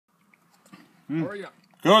How are you?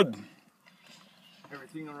 Good.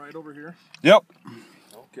 Everything all right over here? Yep.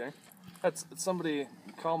 Okay. That's somebody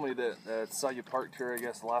called me that saw you parked here, I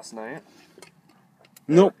guess, last night.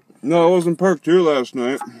 Nope. No, I wasn't parked here last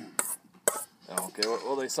night. Okay.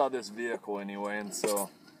 Well, they saw this vehicle anyway, and so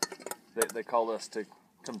they called us to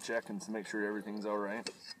come check and to make sure everything's all right.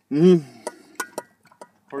 Mm-hmm.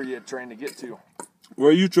 Where are you trying to get to?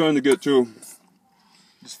 Where are you trying to get to?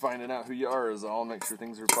 Just finding out who you are is all. Make sure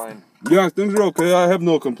things are fine. Yeah, things are okay. I have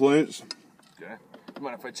no complaints. Okay. You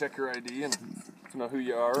mind if I check your ID and to know who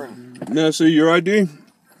you are? And May I see your ID?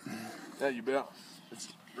 yeah, you bet. It's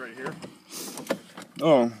right here.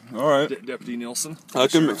 Oh, all right. Deputy Nielsen,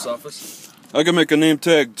 Sheriff's Office. I can make a name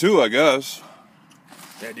tag too, I guess.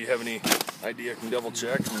 Yeah, do you have any ID I can double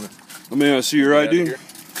check? May I see your ID?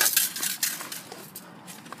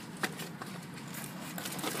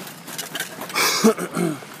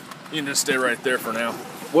 You can just stay right there for now.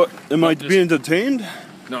 What? Am I being detained?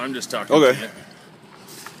 No, I'm just talking to you.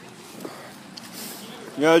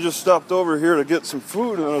 Yeah, I just stopped over here to get some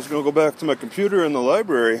food, and I was going to go back to my computer in the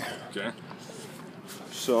library. Okay.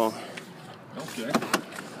 So. Okay.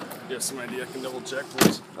 You have some ID I can double check,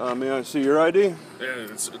 please? May I see your ID? Yeah,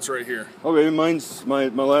 it's right here. Okay, mine's my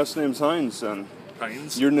last name's Hines, then.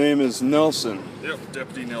 Hines? Your name is Nelson. Yep,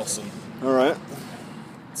 Deputy Nelson. All right.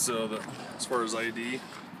 So as far as ID.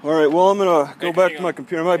 All right. Well, I'm gonna go back to my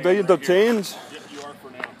computer. Am I being detained? Yep, you are for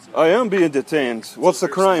now. So I am being detained. What's the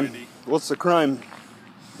crime? What's the crime?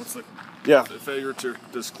 What's the? Yeah. The failure to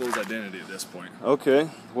disclose identity at this point. Okay.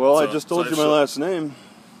 Well, I just told you my last name.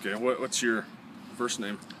 Okay. What's your first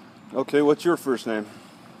name? Okay. What's your first name?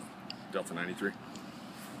 Delta 93.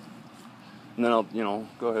 And then I'll,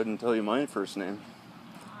 go ahead and tell you my first name.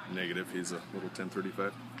 Negative. He's a little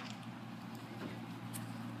 1035.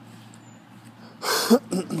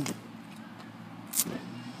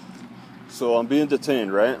 So I'm being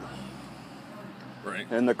detained, right? Right.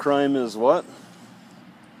 And the crime is what?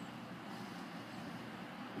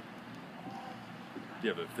 Do you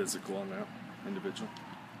have a physical on that individual?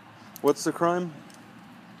 What's the crime?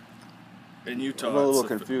 In Utah, I'm a little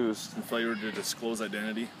confused. Failure to disclose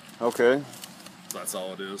identity. Okay. That's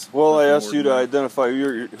all it is. Well, I asked you to identify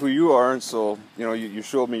who you are, and so you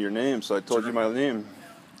showed me your name, so I told you my name.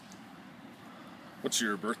 What's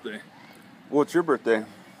your birthday? What's your birthday?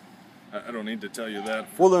 I don't need to tell you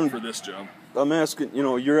that for this job. I'm asking,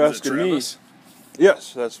 you're asking me.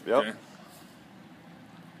 Yes, that's, yep. Okay.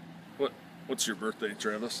 What's your birthday,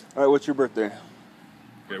 Travis? All right, what's your birthday?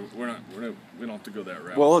 Okay, we don't have to go that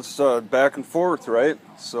route. Well, it's back and forth, right?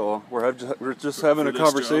 So we're just having a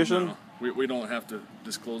conversation. Job, no. We don't have to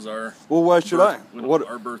disclose our. Well, why should I?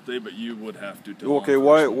 Our birthday, but you would have to. Okay,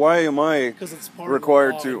 why am I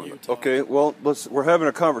required to? Utah. Okay, well, we're having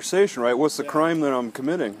a conversation, right? What's the crime that I'm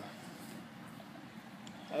committing?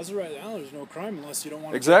 As of right now, there's no crime unless you don't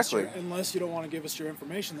want to unless you don't want to give us your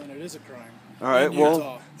information. Then it is a crime. All right.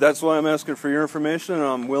 Well, that's why I'm asking for your information, and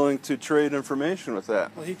I'm willing to trade information with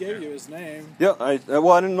that. Well, he gave you his name. Yeah. I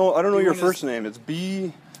didn't know. I don't know your first name. It's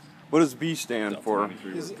B. What does B stand for?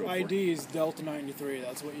 His ID is Delta 93.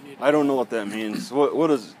 That's what you need. I don't know what that means. What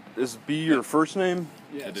is B your first name?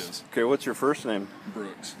 Yes. It is. Okay. What's your first name?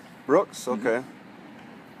 Brooks. Brooks. Okay.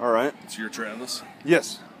 All right. It's your Travis.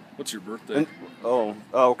 Yes. What's your birthday?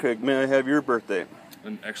 Okay. May I have your birthday?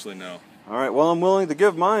 And actually, no. All right. Well, I'm willing to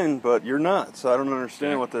give mine, but you're not, so I don't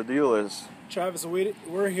understand what the deal is. Travis,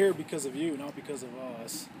 we're here because of you, not because of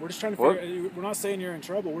us. We're just trying to figure. We're not saying you're in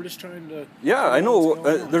trouble. We're just trying to. Yeah, I know.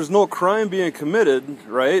 There's no crime being committed,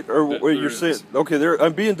 right? Or what you're saying? Okay,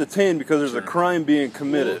 I'm being detained because there's a crime being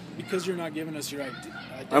committed. Well, because you're not giving us your identity.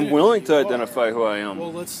 I'm willing to identify who I am.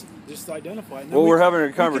 Well, let's just identify. Well, we're having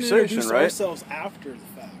a conversation, we can introduce right? Ourselves after the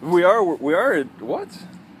fact. We are. What?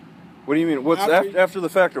 What do you mean? What's after the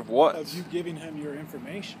fact of what? Of you giving him your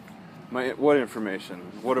information. What information?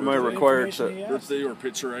 What am I required to? Birthday or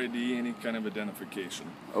picture ID, any kind of identification.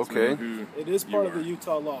 Okay. It is part of the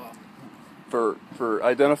Utah law. For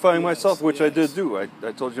identifying myself, which I did do. I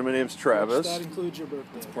told you my name's Travis. That includes your birthday.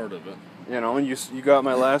 That's part of it. And you got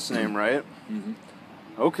my last name, right? Mm-hmm.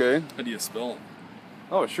 Okay. How do you spell it?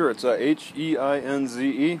 Oh, sure. It's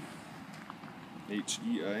H-E-I-N-Z-E.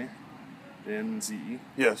 H-E-I-N-Z-E?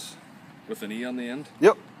 Yes. With an E on the end?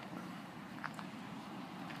 Yep.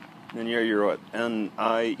 And you're what?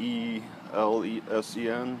 N-I-E-L-E-S-E-N?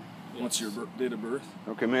 What's your date of birth?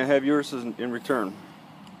 Okay, may I have yours in return?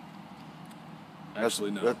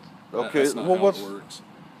 Actually, no. Okay, that's not how it works.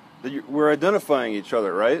 We're identifying each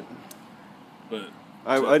other, right? But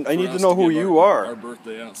I need to know who you are. Our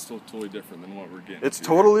birthday out's still totally different than what we're getting. It's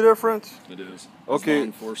totally different? It is.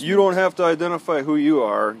 Okay, you don't have to identify who you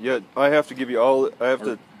are, yet I have to give you all, I have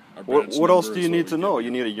to, what else do you need to know?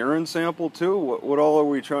 You need a urine sample too? What all are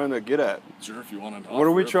we trying to get at? Sure, if you want to what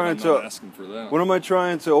are we trying to, asking for that. What am I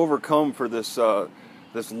trying to overcome for this,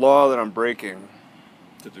 this law that I'm breaking?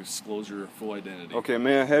 To disclose your full identity. Okay,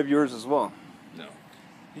 may I have yours as well? No.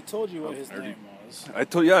 He told you what his name was.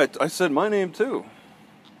 I said my name too.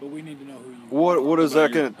 But we need to know who you are. What is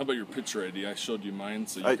that going to... How about your picture ID? I showed you mine,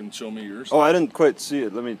 so you can show me yours. Oh, I didn't quite see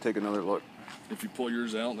it. Let me take another look. If you pull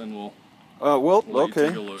yours out, then we'll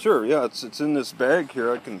okay. Sure, yeah, it's in this bag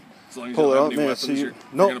here. I can pull it out. May I see you?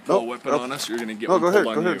 No, you're going to pull a weapon on us, you're going to get one pulled on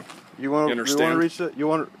you. Go ahead. You want to reach it?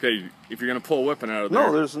 Okay, if you're going to pull a weapon out of there.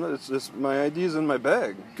 No, it's my ID's in my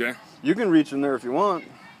bag. Okay. You can reach in there if you want.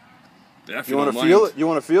 Yeah, if you want to feel it? You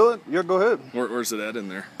want to feel it? Yeah, go ahead. Where's it at in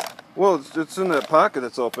there? Well, it's in that pocket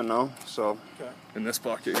that's open now, so. Okay. In this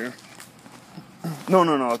pocket here?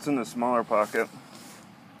 No, it's in the smaller pocket.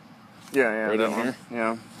 Yeah, right that in one. Here?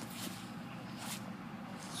 Yeah.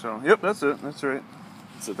 So, yep, that's it. That's right.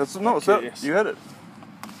 You had it.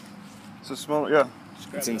 It's a smaller, yeah.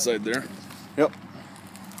 It's inside there? Yep.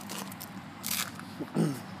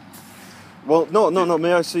 Well, no.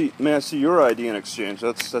 May I see your ID in exchange?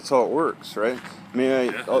 That's how it works, right? May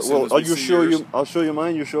I? Yeah, I'll show you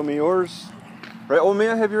mine. You show me yours, right? Oh, may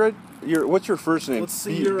I have your what's your first name? Let's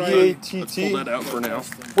see your B-A-T-T. Let's pull that out for now.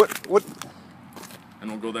 What?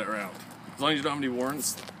 And we'll go that route. As long as you don't have any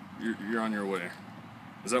warrants, you're on your way.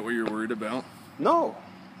 Is that what you're worried about? No,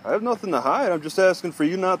 I have nothing to hide. I'm just asking for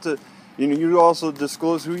you not to. You also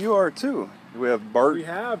disclose who you are too. We have Bart. We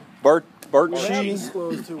have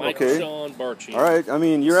Barchi. Michael Sean Barchi. All right. I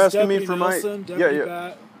mean, you're asking me for Nielsen, my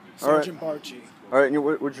Bat, Sergeant Barchi. All right. And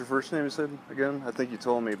what's your first name? You said again? I think you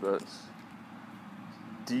told me, but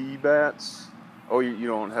D-Bats. Oh, you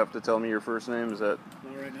don't have to tell me your first name. Is that?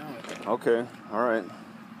 Not right now. I think. Okay. All right.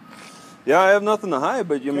 Yeah, I have nothing to hide,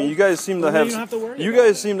 but I mean, you guys seem to have. You don't have to worry. You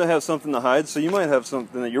guys seem to have something to hide, so you might have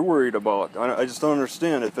something that you're worried about. I just don't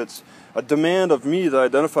understand. If it's a demand of me to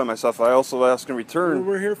identify myself, I also ask in return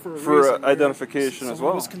we're here for a reason. Identification as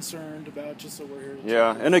well. I was concerned about you, so we're here.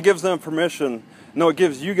 Yeah, and it gives them permission. No, it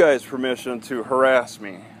gives you guys permission to harass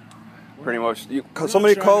me. Pretty much.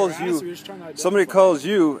 Somebody calls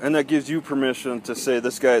you, and that gives you permission to say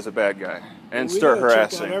this guy is a bad guy and start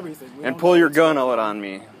harassing and pull your gun out on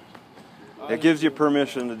me. It gives you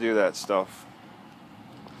permission to do that stuff.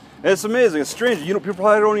 And it's amazing. It's strange. People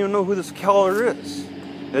probably don't even know who this caller is.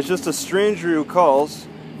 It's just a stranger who calls,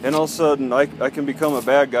 and all of a sudden I can become a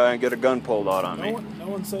bad guy and get a gun pulled out on me. No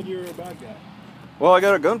one said you were a bad guy. Well, I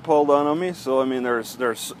got a gun pulled on me, so I mean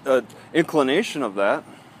there's an inclination of that.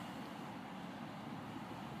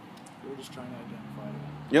 We're just trying to identify it.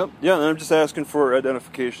 Yep. Yeah, and I'm just asking for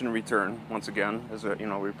identification in return once again, as we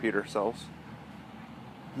repeat ourselves.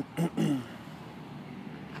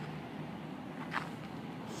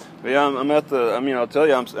 But yeah, I'm at the. I mean, I'll tell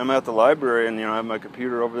you, I'm at the library, and I have my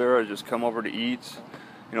computer over there. I just come over to eat.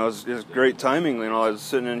 It's great timing. I was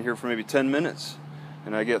sitting in here for maybe 10 minutes,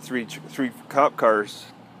 and I get three cop cars.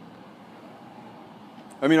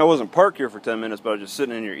 I mean, I wasn't parked here for 10 minutes, but I was just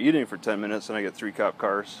sitting in here eating for 10 minutes, and I get 3 cop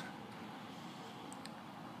cars.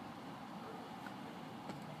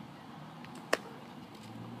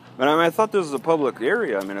 And I thought this was a public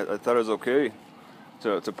area. I mean, I thought it was okay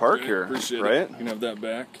to park here, appreciate right? It. You can have that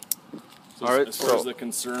back. So all right. As far as the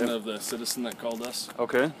concern of the citizen that called us,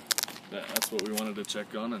 okay, that's what we wanted to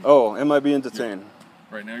check on. And am I being detained?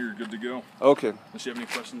 Right now, you're good to go. Okay. Unless you have any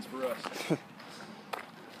questions for us.